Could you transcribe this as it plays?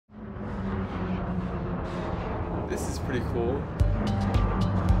This is pretty cool.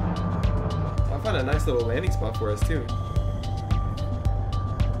 I found a nice little landing spot for us too.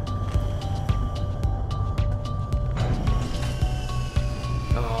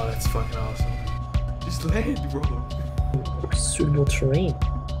 Oh, that's fucking awesome. Just land, bro. Suitable terrain.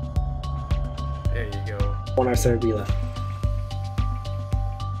 There you go. On our third B left.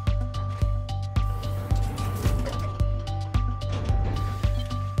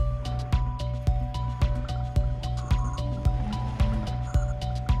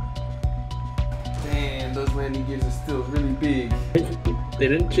 Man, those landing gears are still really big. They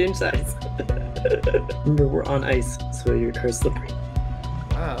didn't change size. Remember, we're on ice, so your car's slippery.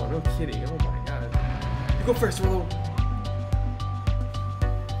 Wow, no kidding. Oh my god. You go first, Rollo.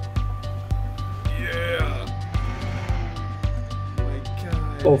 Yeah. Oh my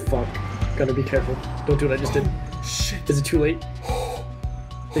god. Oh fuck. Gotta be careful. Don't do what I just did. Shit. Is it too late? I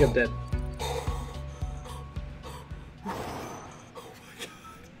think I'm dead.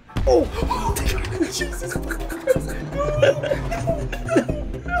 Oh! Jesus Christ.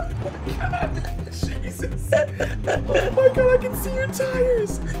 Jesus. Oh my god, I can see your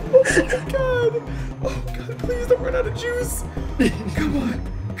tires. Oh my god. Oh god, please don't run out of juice. Come on.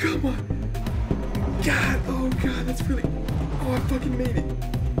 Come on. God. Oh god, that's really... Oh, I fucking made it.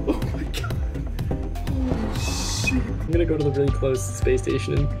 Oh my god. Holy shit. I'm gonna go to the really close space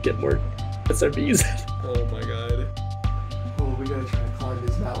station and get more SRBs. Oh my god. Oh, we gotta try to climb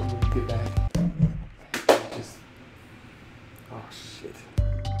this mountain when we get back. Just... Oh shit.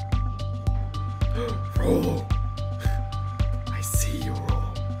 Roll! I see you,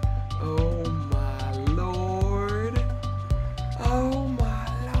 Roll. Oh my lord. Oh my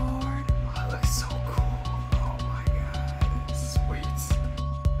lord. Oh, that looks so cool. Oh my god. Sweet.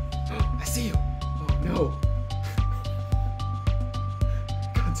 I see you. Oh no.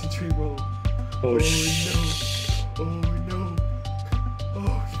 Concentrate, Roll. Oh, shit. Oh no.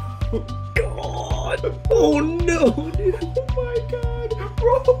 Oh no. God! Oh no, dude! Oh my god.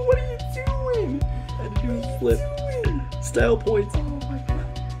 Bro, what are you doing? I had to do a flip. Style points. Oh my god.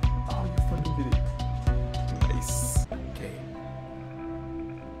 Oh, you fucking did it. Nice. Okay.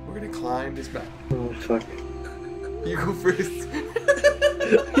 We're gonna climb this mountain. Oh fuck. You go first.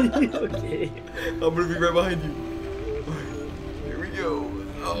 Okay. I'm gonna be right behind you. Here we go.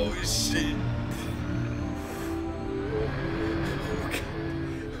 Oh shit.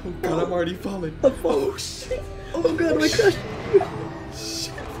 Oh god, I'm already falling. I'm falling. Oh shit. Oh god, my gosh.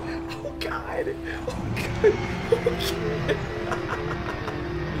 Shit. Oh god. Oh god. Oh god.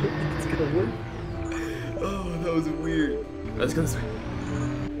 It's gonna work. Oh, that was weird. Let's go this way.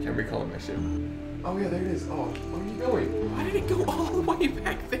 Can't recall my ship. Oh yeah, there it is. Oh, where are you going? Why did it go all the way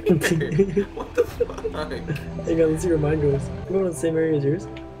back there? What the fuck? Hang on, let's see where mine goes. I'm going to the same area as yours.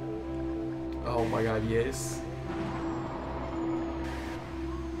 Oh my god, yes.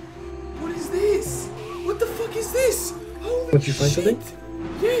 What is this? What the fuck is this? Holy Did you find shit. something?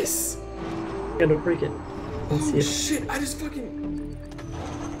 Yes. Yeah, don't break it. Let's see Oh it. shit, I just fucking...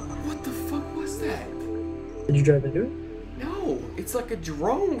 What the fuck was that? Did you drive into it? No, it's like a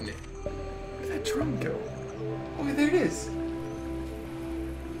drone. Where'd that drone go? Oh, yeah, there it is.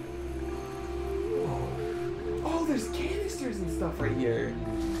 Oh, there's canisters and stuff right here.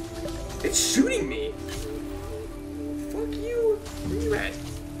 It's shooting me. Fuck you. Where you at?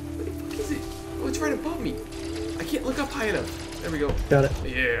 Where the fuck is it? Oh, it's right above me. I can't look up high enough. There we go. Got it.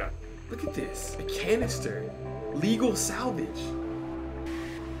 Yeah. Look at this. A canister. Legal salvage.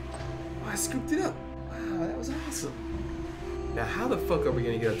 Oh, I scooped it up. Wow, that was awesome. Now, how the fuck are we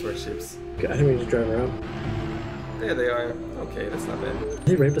gonna get up to our ships? Okay, I think we just drive around. There they are. Okay, that's not bad. Are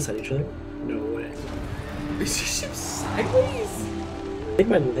they right beside each other? No way. Is your ship sideways? I think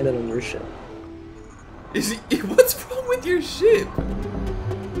mine landed on your ship. Is it? What's wrong with your ship?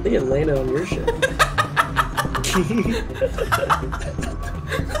 I think it landed on your ship.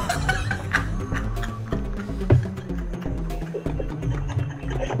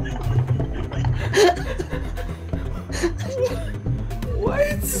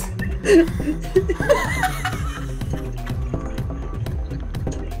 What?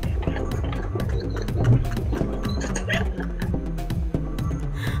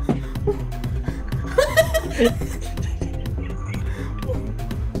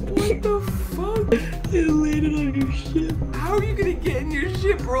 What the fuck? It landed on your ship. How are you gonna get in your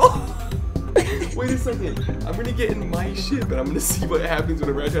ship, bro? Wait a second. I'm gonna get in my ship and I'm gonna see what happens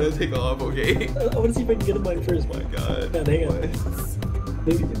whenever I try to take off, okay? I want to see if I can get in mine first. Oh my god. God, hang on. What?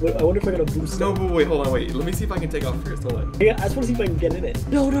 Maybe, I wonder if I got a boost. No, but wait, hold on, wait. Let me see if I can take off first. Hold on. Yeah, I just want to see if I can get in it.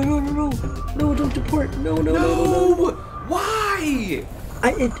 No, no, no, no, no. No, don't deport. No, no, no, no, no. Why?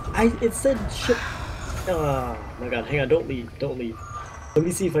 It said ship Oh my god, hang on, don't leave, don't leave. Let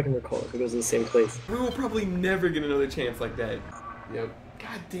me see if I can recall if it goes to the same place. We will probably never get another chance like that. Yep.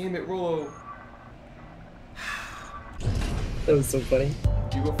 God damn it, Rollo. That was so funny.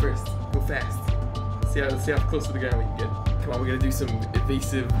 You go first. Go fast. See how close to the ground we can get. Come on, we gotta do some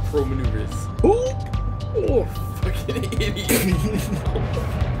evasive pro maneuvers. Ooh! Oh, Fucking idiot.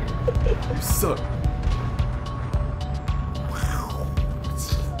 You suck.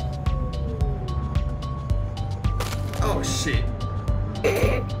 Oh shit.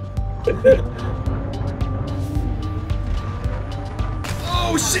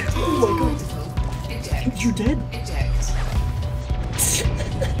 Oh shit! oh my god. Eject. You're dead. Eject.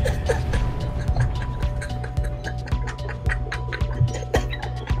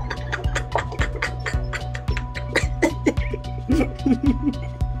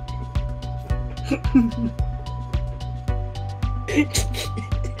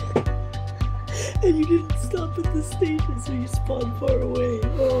 And you didn't stop at the station, so you spawned far away.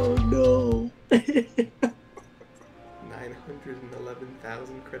 Oh no.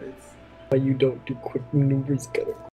 911,000 credits. Why you don't do quick maneuvers, Gunner?